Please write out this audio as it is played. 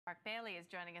Mark Bayley is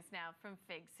joining us now from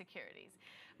FIIG Securities.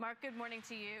 Mark, good morning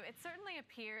to you. It certainly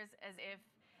appears as if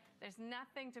there's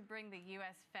nothing to bring the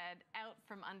U.S. Fed out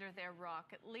from under their rock,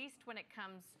 at least when it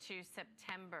comes to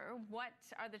September. What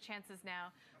are the chances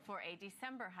now for a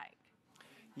December hike?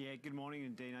 Yeah, good morning,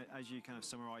 Nadine. As you kind of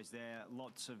summarised there,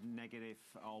 lots of negative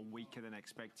or weaker than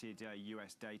expected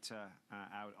US data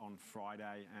out on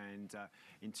Friday. And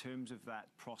in terms of that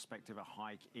prospect of a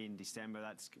hike in December,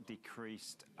 that's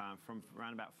decreased from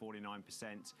around about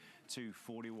 49% to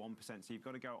 41%. So you've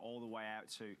got to go all the way out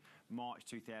to March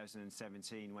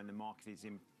 2017 when the market is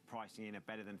pricing in a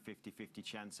better than 50-50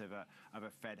 chance of a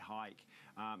Fed hike.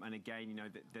 And again, you know,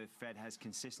 the Fed has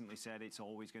consistently said it's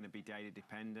always going to be data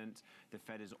dependent. The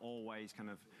Fed has always kind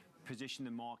of positioned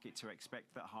the market to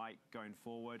expect that hike going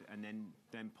forward and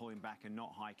then pulling back and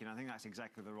not hiking. I think that's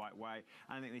exactly the right way.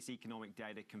 And I think this economic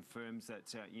data confirms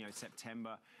that you know,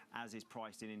 September, as is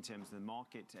priced in terms of the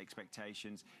market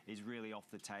expectations, is really off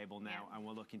the table now. Yeah. And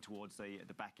we're looking towards the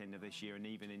back end of this year and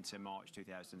even into March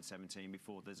 2017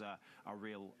 before there's a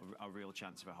real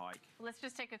chance of a hike. Let's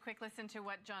just take a quick listen to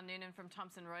what John Noonan from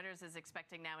Thomson Reuters is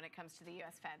expecting now when it comes to the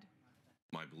U.S. Fed.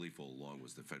 My belief all along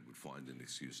was the Fed would find an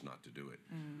excuse not to do it.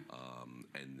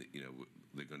 And, you know,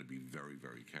 they're going to be very,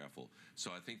 very careful.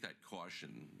 So I think that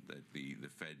caution that the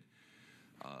Fed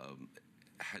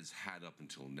has had up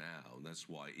until now, and that's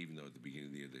why even though at the beginning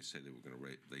of the year they said they were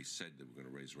going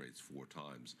to raise rates 4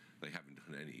 times, they haven't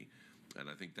done any. And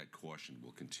I think that caution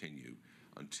will continue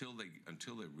until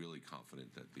they're really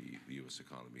confident that the U.S.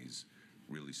 economy is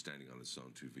really standing on its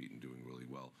own 2 feet and doing really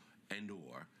well,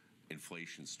 and/or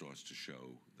inflation starts to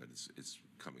show that it's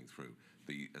coming through.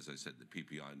 As I said, the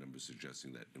PPI numbers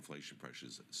suggesting that inflation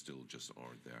pressures still just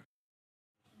aren't there.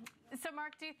 So,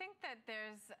 Mark, do you think that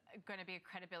there's going to be a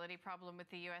credibility problem with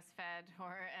the U.S. Fed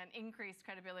or an increased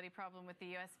credibility problem with the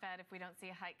U.S. Fed if we don't see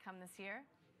a hike come this year?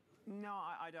 No,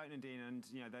 I don't, Nadine. And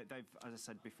you know, they've, as I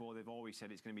said before, they've always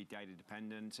said it's going to be data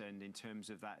dependent. And in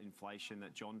terms of that inflation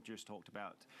that John just talked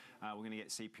about, we're going to get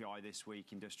CPI this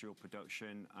week, industrial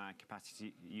production,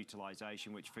 capacity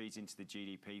utilisation, which feeds into the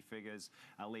GDP figures,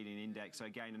 leading index. So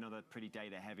again, another pretty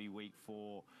data-heavy week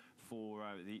for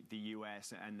the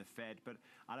US and the Fed. But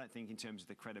I don't think in terms of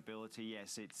the credibility,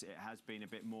 yes, it has been a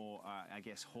bit more, I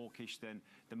guess, hawkish than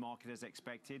the market has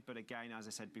expected. But again, as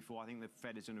I said before, I think the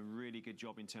Fed has done a really good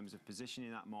job in terms of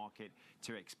positioning that market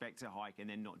to expect a hike and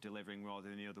then not delivering rather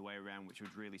than the other way around, which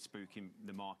would really spook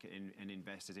the market and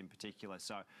investors in particular.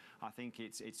 So I think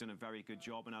it's done a very good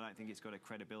job, and I don't think it's got a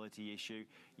credibility issue.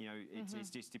 You know, it's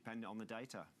just dependent on the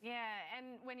data. Yeah,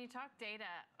 and when you talk data,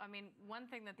 I mean, one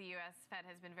thing that the U.S. Fed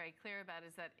has been very clear about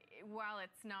is that while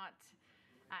it's not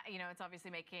you know, it's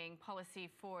obviously making policy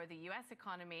for the U.S.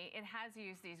 economy, it has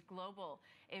used these global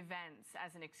events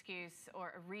as an excuse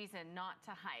or a reason not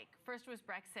to hike. First was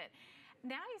Brexit.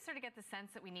 Now you sort of get the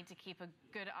sense that we need to keep a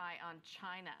good eye on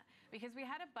China because we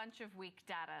had a bunch of weak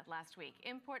data last week.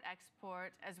 Import,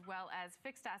 export, as well as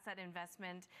fixed asset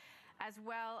investment, as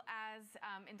well as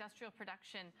industrial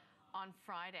production on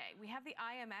Friday. We have the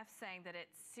IMF saying that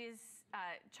it sees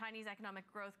Chinese economic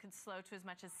growth could slow to as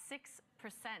much as 6%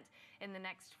 in the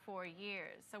next 4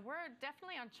 years. So we're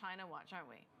definitely on China watch, aren't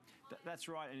we? That's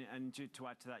right, and to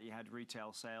add to that, you had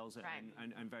retail sales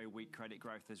and very weak credit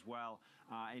growth as well.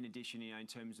 In addition, you know, in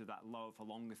terms of that lower for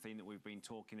longer theme that we've been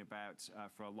talking about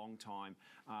for a long time,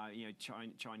 you know,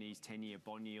 Chinese 10-year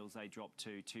bond yields, they dropped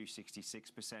to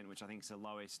 2.66%, which I think is the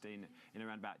lowest in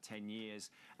around about 10 years.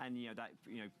 And you know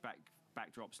that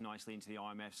backdrops nicely into the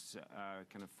IMF's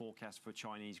kind of forecast for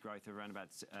Chinese growth of around about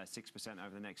 6%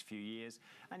 over the next few years.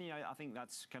 And, you know, I think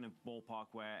that's kind of ballpark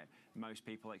where most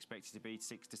people expect it to be,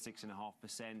 6 to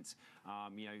 6.5%.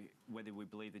 You know, whether we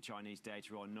believe the Chinese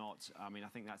data or not, I mean, I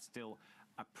think that's still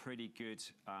a pretty good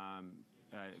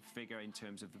figure in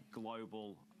terms of the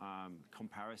global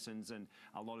comparisons, and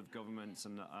a lot of governments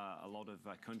and a lot of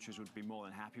countries would be more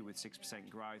than happy with 6%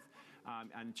 growth.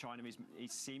 And China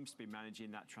it seems to be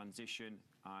managing that transition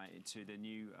into the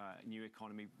new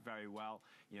economy very well.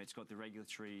 You know, it's got the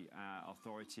regulatory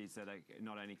authorities that are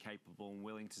not only capable and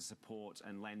willing to support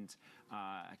and lend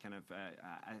a kind of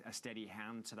a steady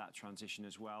hand to that transition,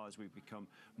 as well as we've become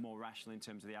more rational in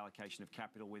terms of the allocation of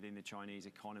capital within the Chinese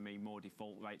economy, more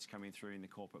default rates coming through in the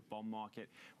corporate bond market,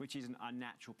 which is a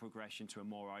natural progression to a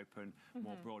more open,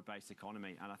 more broad-based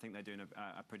economy. And I think they're doing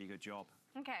a pretty good job.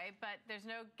 Okay, but there's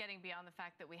no getting beyond the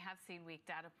fact that we have seen weak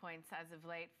data points as of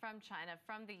late from China,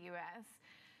 from the U.S.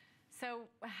 So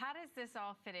how does this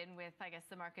all fit in with, I guess,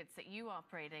 the markets that you're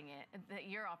operating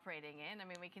in? I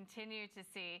mean, we continue to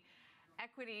see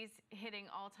equities hitting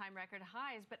all-time record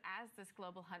highs, but as this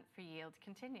global hunt for yield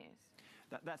continues.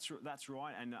 That's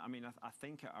right, and I mean I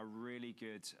think a really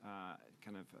good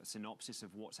kind of synopsis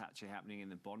of what's actually happening in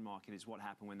the bond market is what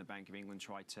happened when the Bank of England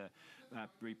tried to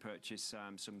repurchase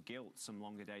some gilts, some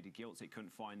longer dated gilts. It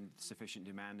couldn't find sufficient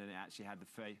demand, and it actually had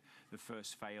the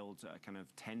first failed kind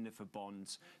of tender for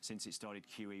bonds since it started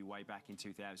QE way back in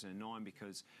 2009,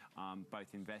 because both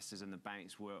investors and the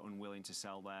banks were unwilling to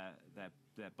sell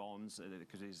their bonds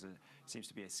because there seems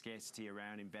to be a scarcity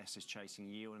around investors chasing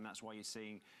yield, and that's why you're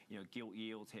seeing gilt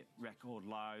yields hit record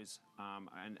lows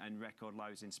and record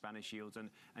lows in Spanish yields,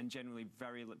 and generally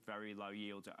very low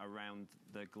yields around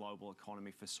the global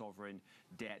economy for sovereign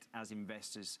debt, as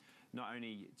investors not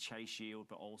only chase yield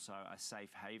but also a safe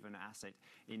haven asset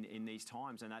in these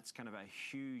times. And that's kind of a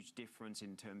huge difference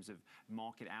in terms of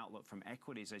market outlook from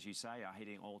equities, as you say, are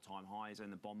hitting all-time highs,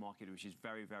 and the bond market, which is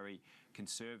very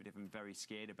conservative and very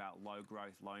scared about low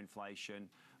growth, low inflation,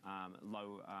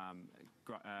 low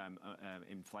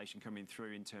inflation coming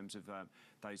through in terms of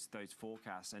those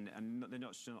forecasts, and they're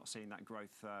not seeing that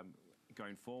growth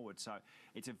going forward. So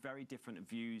it's a very different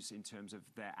views in terms of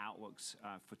their outlooks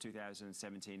for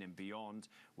 2017 and beyond,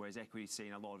 whereas equity's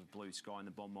seeing a lot of blue sky and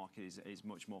the bond market is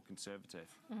much more conservative.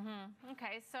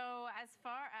 Okay, so as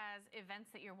far as events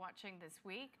that you're watching this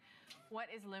week, what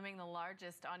is looming the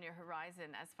largest on your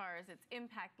horizon as far as its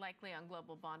impact likely on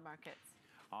global bond markets?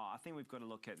 I think we've got to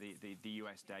look at the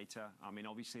US data. I mean,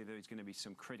 obviously there's going to be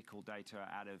some critical data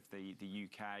out of the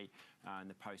UK and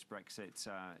the post-Brexit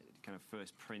kind of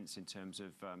first prints in terms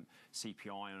of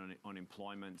CPI and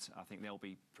unemployment. I think they'll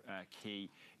be key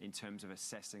in terms of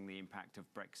assessing the impact of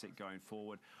Brexit going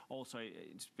forward. Also,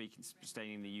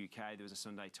 staying in the UK, there was a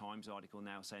Sunday Times article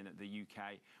now saying that the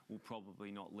UK will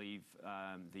probably not leave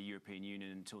the European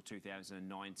Union until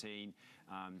 2019.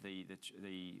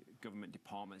 The government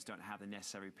departments don't have the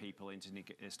necessary people in to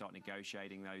start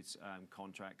negotiating those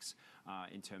contracts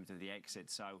in terms of the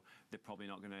exit, so they're probably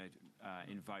not going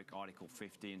to invoke Article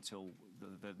 50 until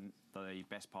the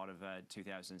best part of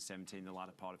 2017, the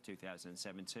latter part of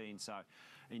 2017. So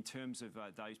in terms of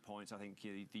those points, I think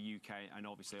the UK and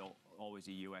obviously always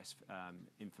the US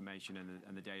information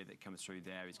and the data that comes through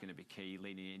there is going to be key.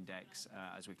 Leading index,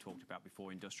 as we've talked about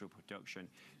before, industrial production,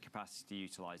 capacity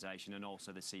utilization, and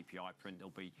also the CPI print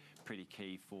will be pretty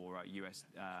key for US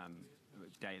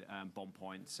data, bond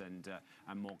points and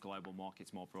more global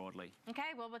markets more broadly.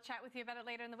 Okay, well, we'll chat with you about it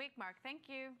later in the week, Mark. Thank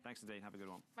you. Thanks, Nadine. Have a good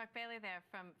one. Mark Bayley there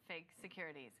from FIIG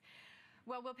Securities.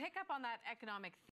 Well, we'll pick up on that economic